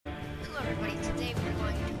Hello everybody, today we're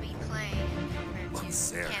going to be playing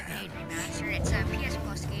COD Campaign Remastered. It's a PS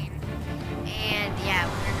Plus game, and yeah,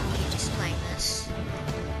 we're going to be just playing this.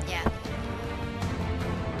 Yeah.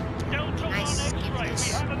 Nice, skip this.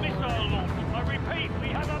 We have a missile launch. I repeat, we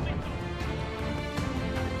have a missile.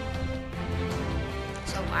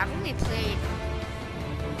 So I've only played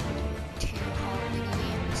 2 Call of Duty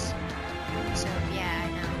games. So yeah, I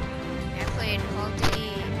know. I played Call of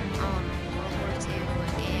Duty, World War II,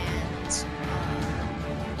 and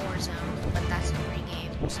Warzone, but that's a free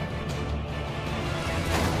game, so.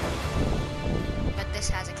 But this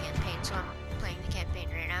has a campaign, so I'm playing the campaign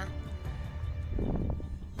right now.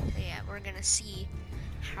 So yeah, we're gonna see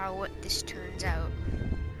how this turns out.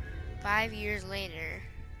 5 years later,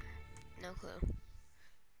 no clue.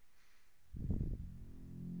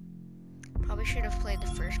 Probably should have played the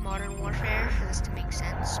first Modern Warfare for this to make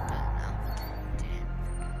sense, but no, didn't.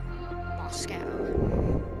 Moscow.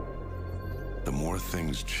 The more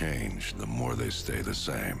things change, the more they stay the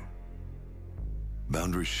same.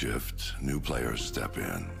 Boundaries shift, new players step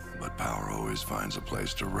in, but power always finds a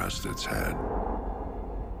place to rest its head.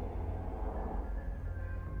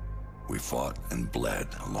 We fought and bled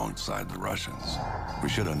alongside the Russians. We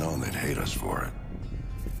should have known they'd hate us for it.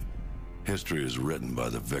 History is written by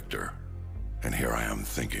the victor, and here I am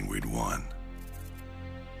thinking we'd won.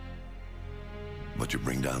 But you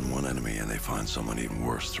bring down one enemy and they find someone even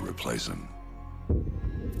worse to replace him.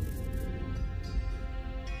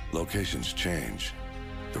 Locations change,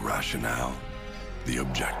 the rationale, the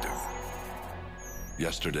objective.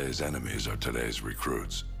 Yesterday's enemies are today's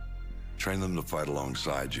recruits. Train them to fight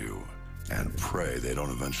alongside you, and pray they don't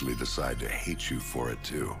eventually decide to hate you for it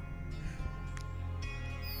too.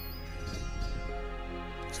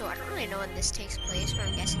 So I don't really know when this takes place, but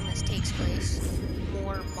I'm guessing this takes place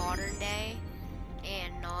more modern day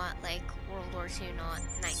and not like World War II, not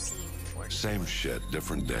 1940. Same shit,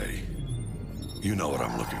 different day. You know what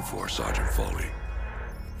I'm looking for, Sergeant Foley.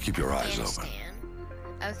 Keep your eyes open.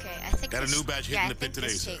 Okay, I think got a new badge hitting the pit today,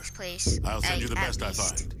 sir. Takes place. I'll send you the best I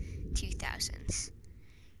find. 2000s,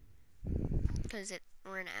 because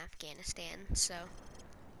we're in Afghanistan, so.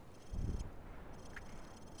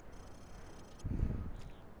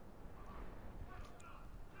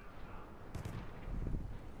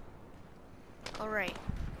 All right.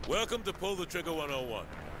 Welcome to Pull the Trigger 101.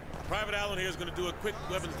 Private Allen here is going to do a quick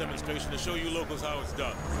weapons demonstration to show you locals how it's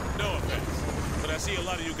done. No offense, but I see a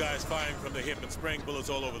lot of you guys firing from the hip and spraying bullets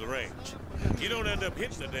all over the range. You don't end up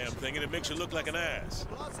hitting the damn thing, and it makes you look like an ass.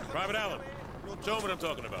 Private Allen, show them what I'm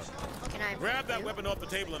talking about. Can I grab that weapon off the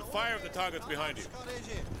table and fire at the targets behind you.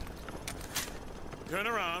 Turn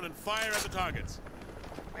around and fire at the targets.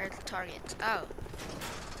 Where's the target? Oh.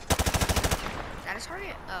 Is that a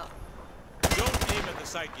target? Oh. Don't aim at the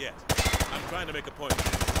sight yet. I'm trying to make a point.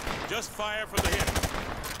 Just fire from the hip.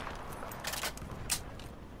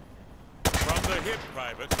 From the hip,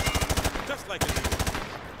 Private. Just like it is.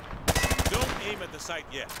 Don't aim at the sight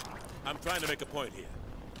yet. I'm trying to make a point here.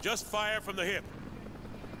 Just fire from the hip.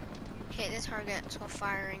 Hit the target while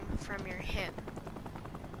firing from your hip.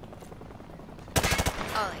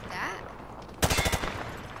 Oh, like that?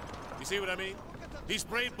 You see what I mean? He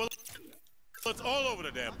sprayed bullets all over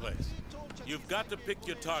the damn place. You've got to pick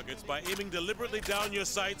your targets by aiming deliberately down your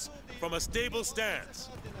sights from a stable stance.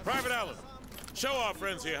 Private Allen, show our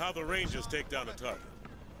friends here how the Rangers take down a target.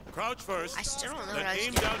 Crouch first, I still don't know then what I was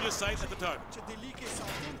aim doing. down your sights at the target.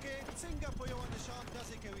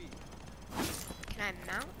 Can I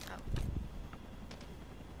mount? Oh.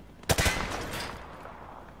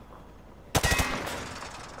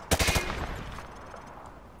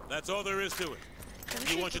 That's all there is to it.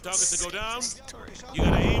 You want your targets to go down? You You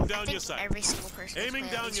gotta aim down your sights. Every single person Aiming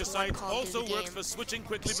down your sights also works for switching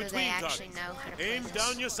quickly so between they actually targets. know how to play Aim this.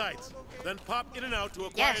 down your sights, then pop in and out to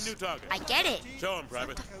acquire Yes, new targets. I get it. Show him,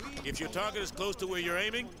 Private. If your target is close to where you're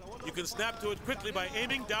aiming, you can snap to it quickly by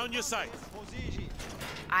aiming down your sights.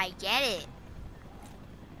 I get it.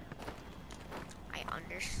 I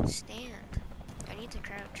understand. I need to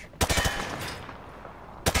crouch.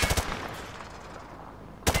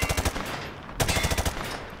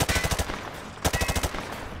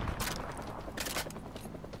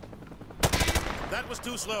 That was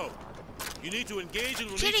too slow. You need to engage and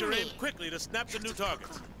release Kidding your aim me. quickly to snap to new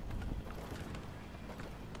targets.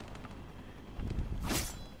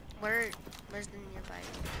 Where's the nearby?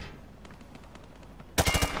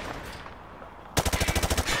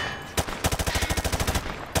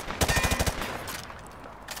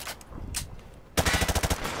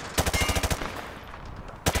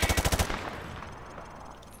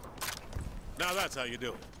 Now that's how you do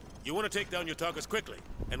it. You want to take down your targets quickly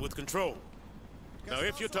and with control. Now,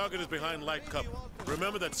 if your target is behind light cover,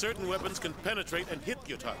 remember that certain weapons can penetrate and hit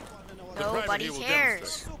your target. The private Nobody here will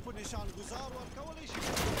cares. demonstrate.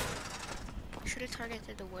 Should have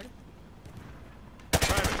targeted the wood.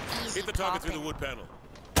 Private, Easy hit the target through the popping. wood panel.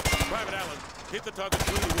 Private Allen, hit the target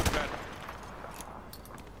through the wood panel.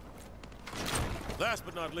 Last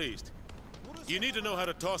but not least, you need to know how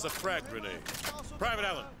to toss a frag grenade. Private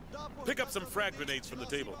Allen, pick up some frag grenades from the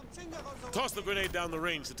table. Toss the grenade down the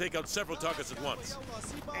range to take out several targets at once.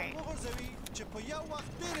 Right.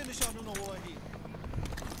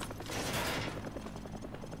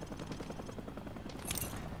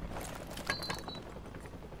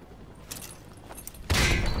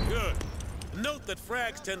 Good. Note that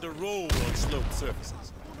frags tend to roll on sloped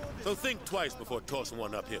surfaces, so think twice before tossing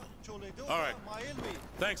one uphill. All right.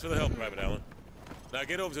 Thanks for the help, Private Allen. Now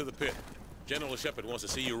get over to the pit. General Shepard wants to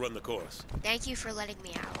see you run the course. Thank you for letting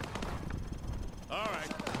me out. All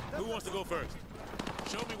right. Who wants to go first?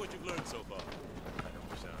 Show me what you've learned so far.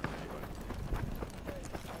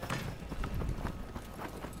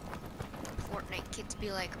 Fortnite kids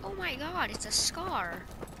be like, oh my god, it's a scar.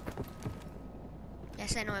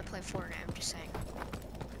 Yes, I know I play Fortnite, I'm just saying.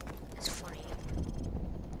 It's funny.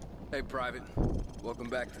 Hey, Private. Welcome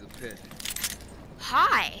back to the pit.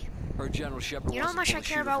 Hi! Heard General Shepard You know how wants to much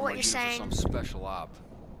pull I care a shooter about from what our you're unit for saying? some special op.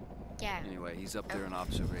 Yeah. Anyway, he's up there in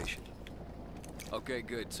observation. Okay,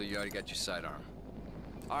 good. So you already got your sidearm.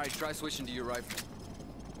 All right, try switching to your rifle.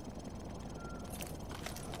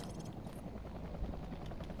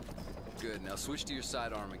 Good. Now switch to your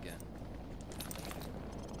sidearm again.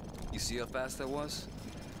 You see how fast that was?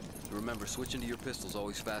 Remember, switching to your pistol's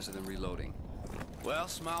always faster than reloading. Well,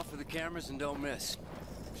 smile for the cameras and don't miss.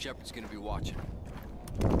 Shepard's gonna be watching.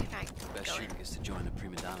 Can I Best go in? shooter gets to join the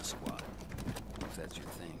Prima Donna squad, if that's your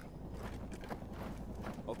thing.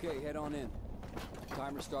 Okay, head on in.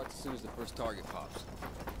 Timer starts as soon as the first target pops.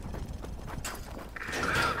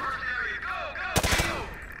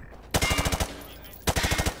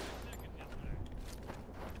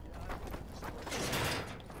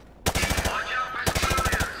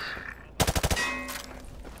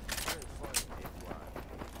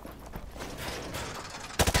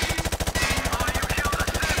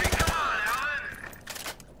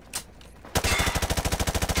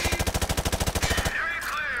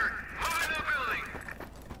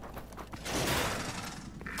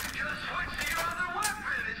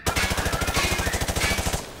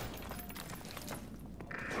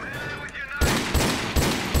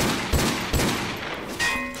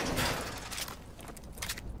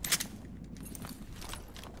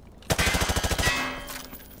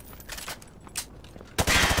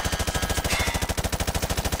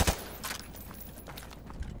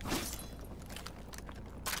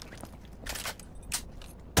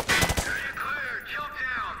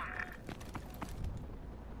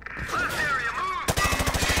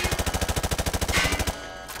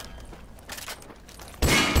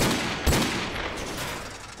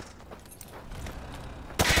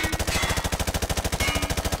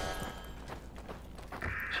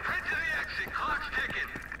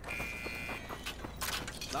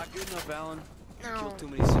 Not good enough, Alan. You No. killed too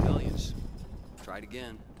many civilians. Try it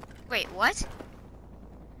again. Wait, what?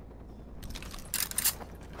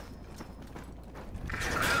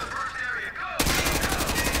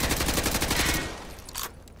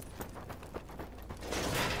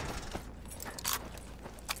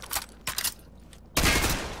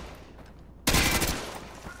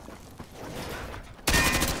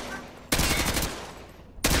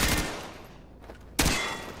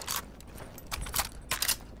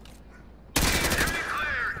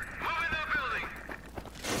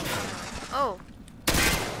 Oh.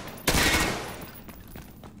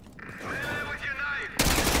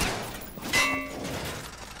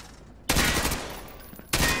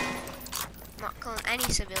 Not killing any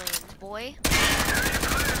civilians, boy.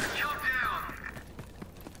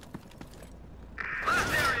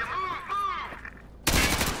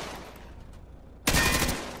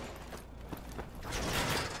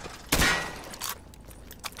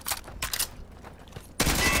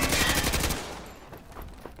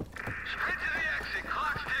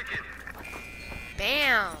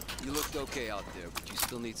 Bam! You looked okay out there, but you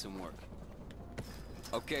still need some work.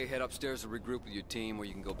 Okay, head upstairs and regroup with your team, or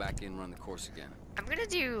you can go back in and run the course again. I'm gonna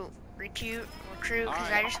do recruit, because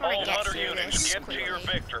Alright, I just want All to get 100 through units, this get to your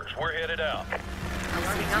quickly. victors. We're headed out. Oh,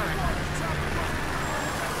 where are we going?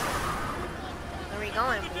 Where are we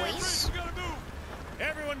going, boys? We gotta move.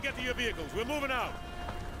 Everyone get to your vehicles. We're moving out.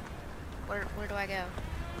 Where do I go?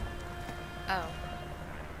 Oh.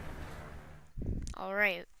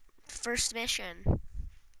 Alright. First mission.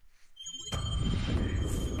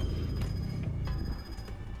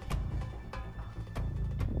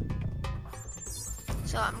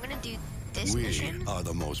 So I'm gonna do this We mission. are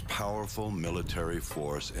the most powerful military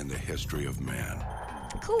force in the history of man.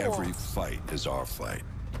 Cool. Every fight is our fight.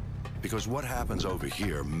 Because what happens over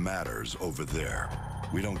here matters over there.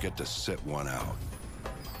 We don't get to sit one out.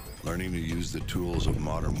 Learning to use the tools of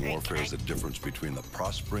modern warfare is the difference between the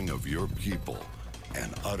prospering of your people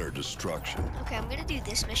and utter destruction. Okay, I'm gonna do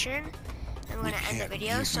this mission. I'm We gonna end the can't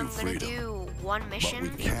video, give so you I'm gonna freedom, do one But mission we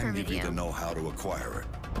per can give you video. the know-how to acquire it.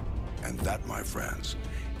 And that, my friends,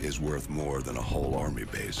 is worth more than a whole army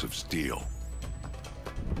base of steel.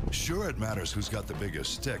 Sure, it matters who's got the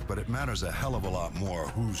biggest stick, but it matters a hell of a lot more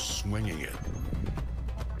who's swinging it.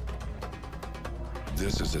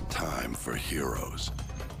 This is a time for heroes,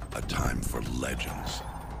 a time for legends.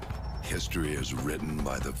 History is written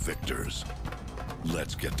by the victors.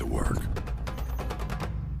 Let's get to work.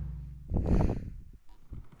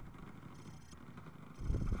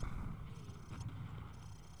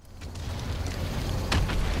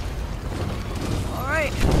 All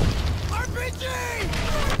right. RPG!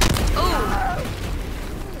 Oh!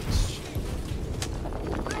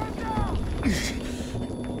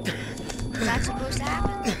 Is that supposed to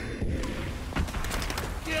happen?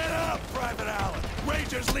 Get up, Private Allen!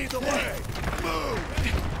 Rangers lead the way! Move!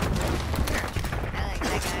 I like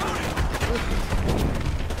that guy.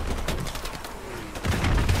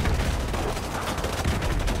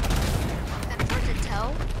 That's hard to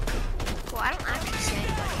tell. Cool, I don't actually see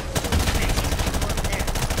anybody. I see some people over there.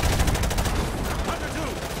 Hunter 2,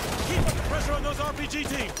 keep up the pressure on those RPG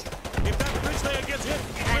teams. If that bridge layer gets hit,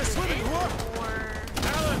 we're swimming, whoop!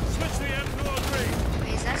 Allen, switch the M203.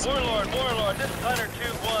 Wait, is that Warlord, this is Hunter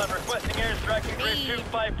 2-1, requesting airstrike at grid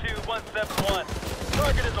 252171.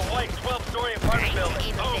 Target is a white 12-story apartment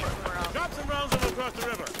building. Over. Drop some rounds over across the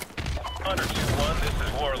river. Hunter 2-1, this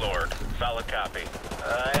is Warlord. Solid copy.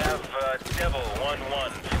 I have Devil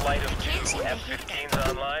 1-1, flight of 2 F-15s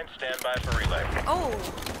online. Stand by for relay. Oh!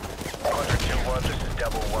 Hunter 2-1, this is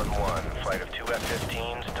Devil 1-1. Flight of 2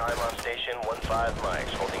 F-15s, time on station 15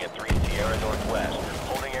 mics, holding at 3 Sierra Northwest.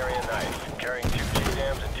 Holding area knife, carrying 2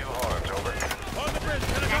 J-dams and 2 harms, over. On the bridge,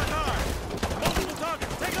 Pentagon high. Multiple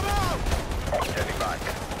targets, take them out! Standing by.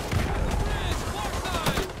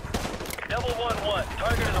 Devil 1-1,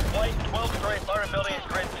 target is a white 12-story apartment building at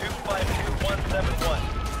grid 252171.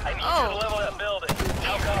 I need you to level that building.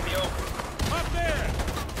 I'll copy over. Up there!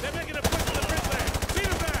 They're making a push for the bridge layer. See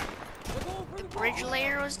them back! The bridge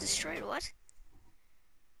layer was destroyed, what?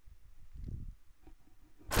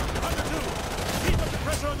 Hunter 2, keep up the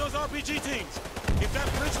pressure on those RPG teams. If that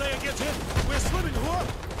bridge layer gets hit, we're swimming, whoop!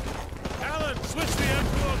 Allen, switch the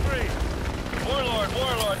M203.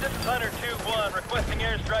 Warlord, this is Hunter 2-1, requesting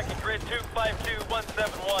airstrike at grid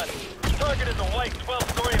 252171. Target is a white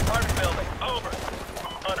 12-story apartment building. Over.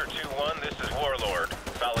 Hunter 2-1, this is Warlord.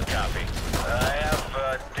 Solid copy. I have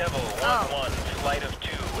Devil 1-1, flight of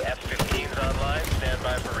 2 F-15s online. Stand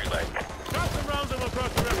by for relay. Drop some rounds over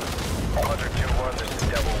across the river. Hunter 2-1, this is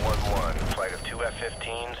Devil 1-1. Flight of 2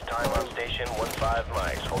 F-15s, time on station 15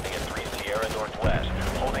 mics, holding at 3 Sierra Northwest.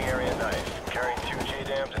 Holding area knife, carrying 2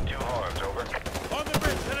 J-dams and 2 harms, over. On the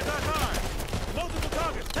bridge, Pentagon high. Multiple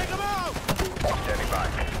targets, take them out! Standing by.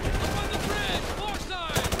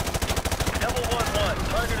 Devil 1-1,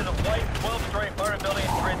 target is a white 12-story apartment building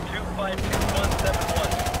at grid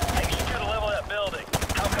 252171. I need you to level that building.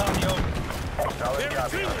 I'll copy over. Solid They're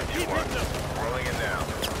copy, retreating. Hunter Keep 2-1. hitting them. Rolling in now.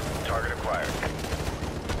 Target acquired.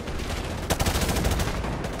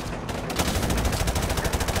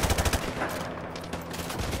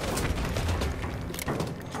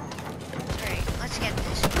 Alright, let's get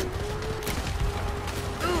this.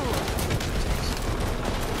 Ooh!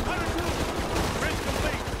 Hunter 2, bridge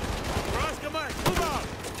complete. Roscoe Mike, move out!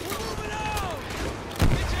 We're moving out!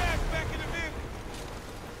 Get your ass back in the vehicle.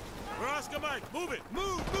 Roscoe Mike, move it!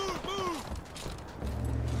 Move!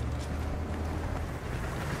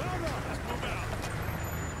 Hold on, let's move out.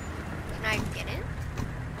 Can I get in?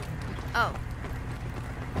 Oh.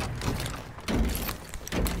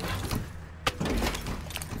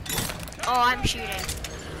 Oh, I'm shooting.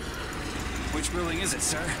 Which building is it,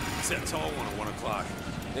 sir? It's that tall one at 1 o'clock.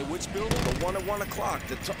 Hey, which building? The one at 1 o'clock.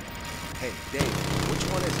 Hey, Dave, which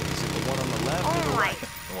one is it? Is it the one on the left or Oh the my right?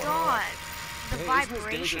 god. The Hey, isn't this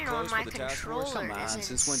vibration danger on close my for the task controller force? Come on, is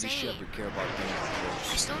since when does insane. Shepard care about danger I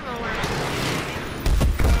close? just don't know where I'm going.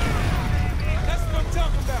 That's what I'm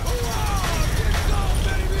talking about. Let's go,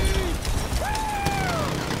 baby!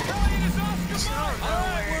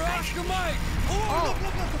 Oscar Mike! Oh.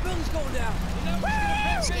 Look, the building's going down.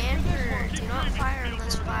 Scan for do not fire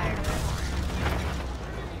unless fired upon.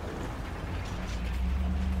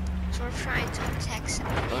 So we're trying to protect some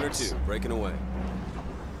Hunter 2, breaking away.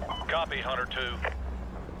 Copy, Hunter 2.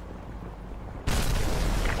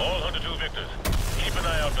 All 102 Victors, keep an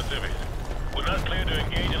eye out for civvies. We're not clear to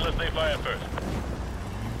engage unless they fire first.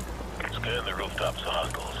 Scan the rooftops for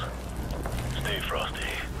hostiles. Stay frosty.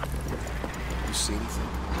 You see anything?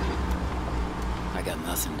 I got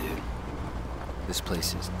nothing, dude. This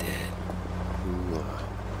place is dead.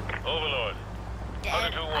 Overlord,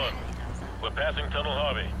 Dead. 102-1. We're passing Tunnel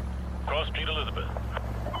Harvey. Cross Street Elizabeth.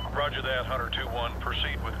 Roger that, Hunter 2-1.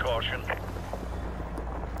 Proceed with caution.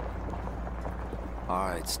 All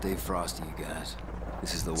right, stay frosty, you guys.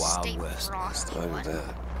 This is the Wild Stay West. frosty. Look What? at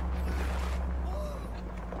that.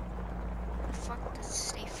 The fuck does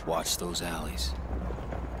stay frosty? Watch those alleys.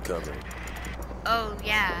 Cover. Oh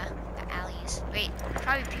yeah, the alleys. Wait,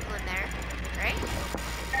 probably people in there, right?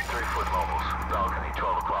 3-foot mobiles. Balcony,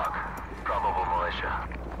 12 o'clock. Probable militia.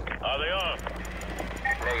 Are they armed?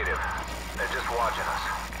 Negative. They're just watching us.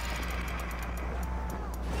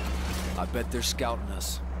 I bet they're scouting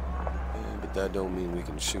us. Yeah, but that don't mean we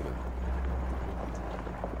can shoot them.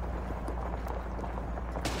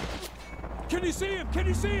 Can you see him? Can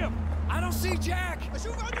you see him? I don't see Jack.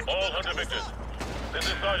 All 100 Victors. This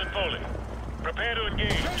is Sergeant Foley. Prepare to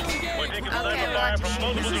engage. We're taking Okay, sniper we'll fire have to from shoot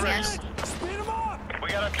multiple this, directions. yes. Speed him up. We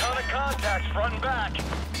got a ton of contacts front and back.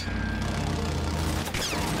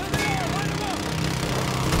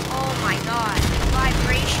 Oh my god, the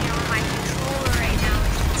vibration on my controller right now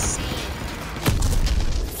is insane.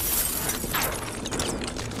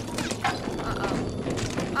 Uh-oh.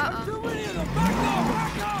 Uh-oh. Too many of them. Back up.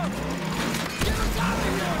 Back up. Get them out of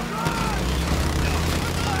here.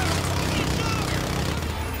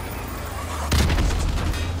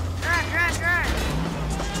 Drive, drive, drive.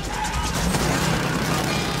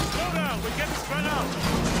 Slow down. We're getting spread out.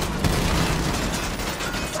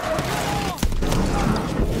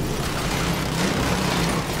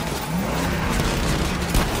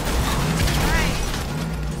 Alright.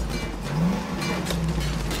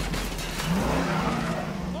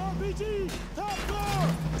 RPG, top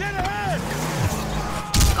floor, dead ahead.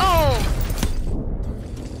 Oh!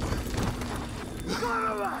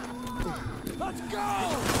 Let's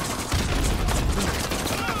go.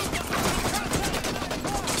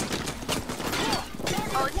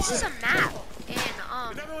 Oh, this is a map in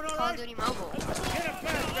everyone all Call right? of Duty Mobile. Get a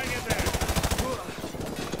flashbang in there.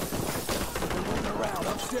 Around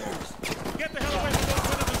upstairs. Get the hell away from those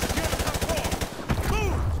windows and secure the top floor.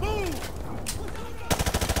 Move, move.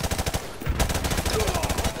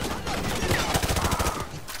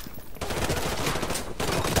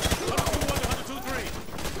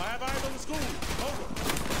 I have eyes on the school. Over.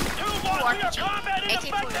 2-1, we are RPG. combat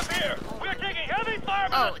ineffective AK-47. here. We're taking heavy fire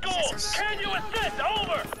from Oh, the this school. is- Can you assist?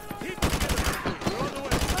 Over. Keep it together. We're on the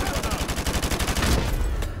way.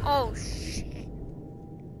 Oh, shit.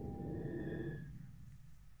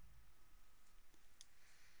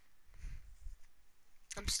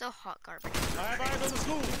 I'm still hot garbage. I have eyes on the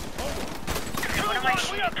school. Over. What am I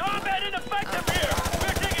 2-1, we are shooting? combat ineffective here.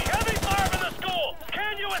 We're taking heavy fire from the school.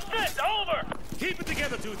 Can you assist? Over. Keep it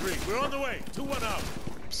together, 2-3. We're on the way. 2-1 out.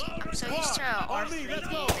 See, I'm so used to On R3 me, being let's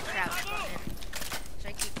the go. crouch button. So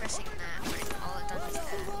I keep pressing that when all it does is that.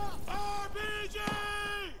 RPG!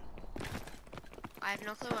 I have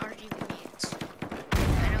no clue what RGB means.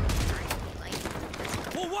 I know RGB, like,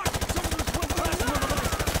 Well, what? Someone was putting past him on the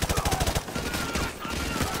list.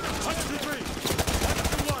 102-3.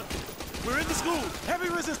 102-1. We're in the school. Heavy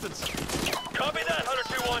resistance. Copy that, Hunter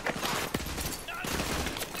 2-1.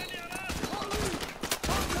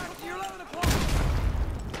 Contact, you're 11 o'clock.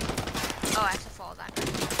 oh, I have to follow that.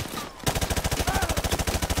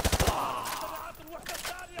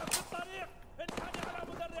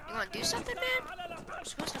 You wanna do something, man? I'm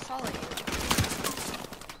supposed to follow you.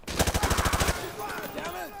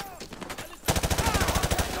 Damn it.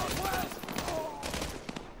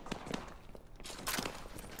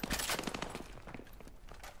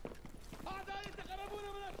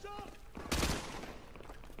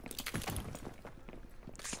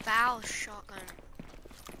 Foul shotgun.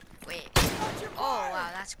 Wait. Oh, wow,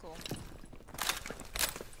 that's cool.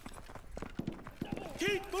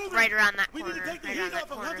 Keep moving. Right around that We need to corner. take the Right heat around that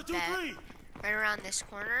off of corner of 102-3. Right around this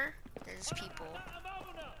corner, there's people.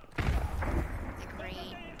 Like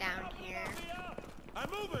right down here. I'm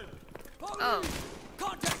moving. Oh,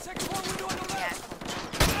 Contact, second floor window on the yeah,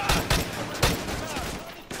 left.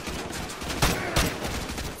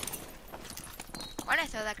 cool. Why'd I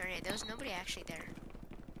throw that grenade? There was nobody actually there.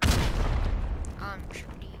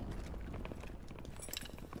 Shooting.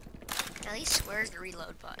 At least square's the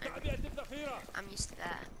reload button. I'm used to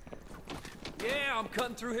that. Yeah, I'm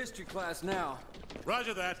cutting through history class now.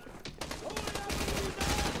 Roger that.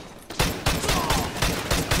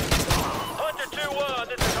 Hunter 2-1,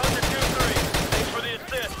 this is Hunter 2-3. Thanks for the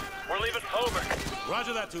assist.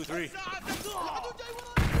 Roger that, 2-3.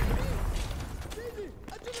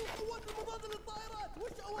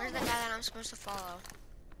 Where's the guy that I'm supposed to follow?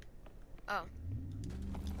 Oh.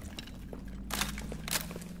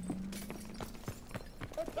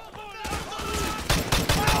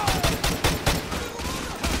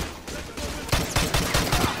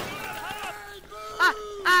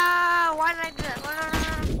 Why did I do that?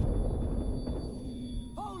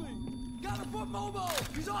 Holy! Got a foot mobile!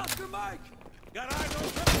 He's Oscar Mike! Got eyes on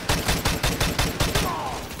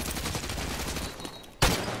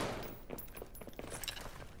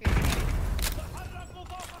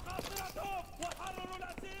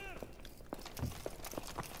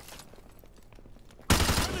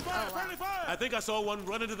Friendly fire! I think I saw one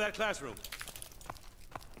run into that classroom.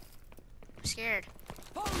 I'm scared.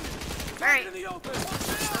 Holy! Alright. In the open! I'm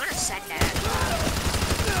gonna send that.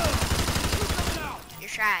 You're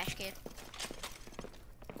trash, kid.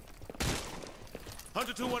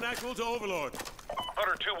 Hunter 2-1 actual to Overlord.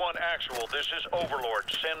 Hunter 2-1 actual, this is Overlord.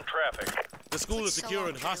 Send traffic. The school is So secure long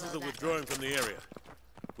and to hostiles are reload that withdrawing from the area.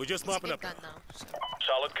 We're just It's a mopping big up. gun though. So.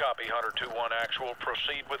 Solid copy, Hunter 2-1 actual.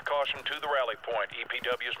 Proceed with caution to the rally point.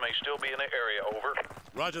 EPWs may still be in the area, over.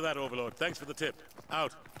 Roger that, Overlord. Thanks for the tip.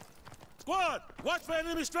 Out. Squad, watch for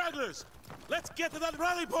enemy stragglers. Let's get to that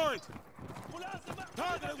rally point.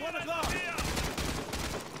 Target at 1 o'clock.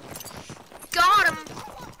 Got him!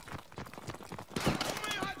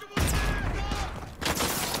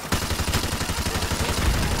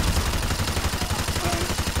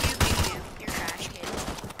 You're trash, kid.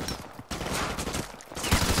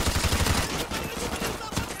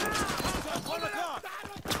 At 1 o'clock.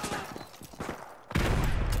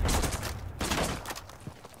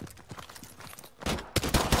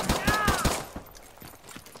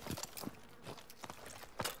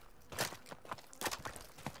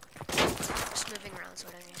 Just moving around so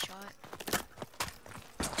I don't get shot.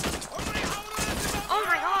 Oh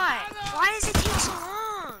my god! Why does it take so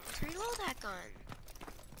long to reload that gun?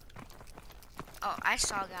 Oh, I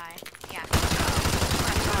saw a guy. Yeah.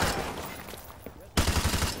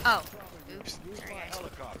 Oh. Oops. Sorry guys.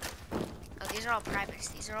 Oh, these are all privates.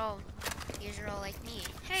 These are all like me.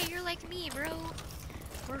 Hey, you're like me, bro.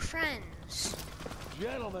 We're friends.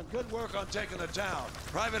 Gentlemen, good work on taking the town.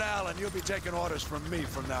 Private Allen, you'll be taking orders from me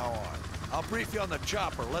from now on. I'll brief you on the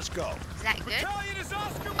chopper. Let's go. Is that good? Battalion is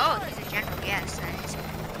Oscar Oh, Mike! he's a general. Yes, that is good.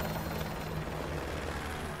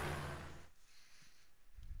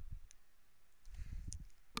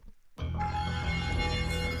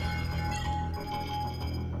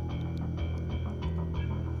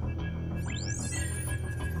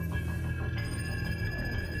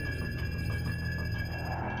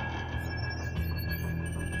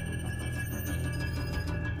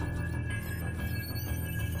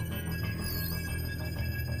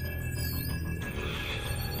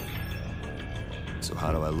 So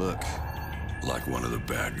how do I look? Like one of the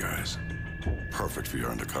bad guys. Perfect for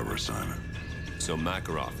your undercover assignment. So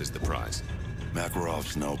Makarov is the prize.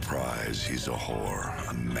 Makarov's no prize. He's a whore.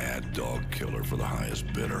 A mad dog killer for the highest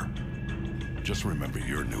bidder. Just remember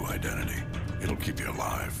your new identity. It'll keep you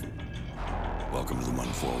alive. Welcome to the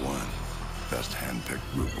 141. Best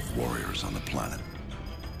hand-picked group of warriors on the planet.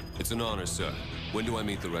 It's an honor, sir. When do I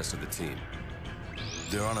meet the rest of the team?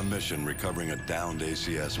 They're on a mission recovering a downed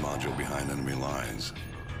ACS module behind enemy lines.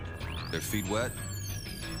 Their feet wet?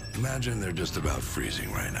 Imagine they're just about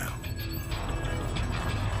freezing right now.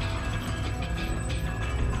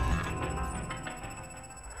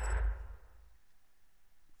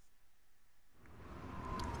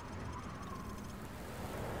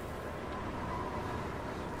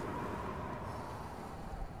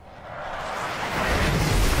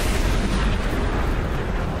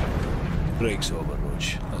 Break's over,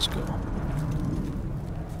 Roach. Let's go.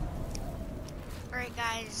 Alright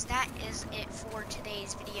guys, that is it for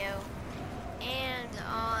today's video. And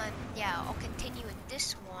yeah, I'll continue with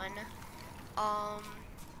this one.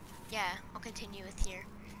 Yeah, I'll continue with here.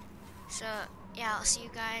 So yeah, I'll see you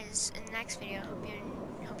guys in the next video.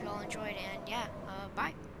 Hope you all enjoyed, and yeah,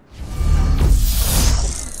 bye.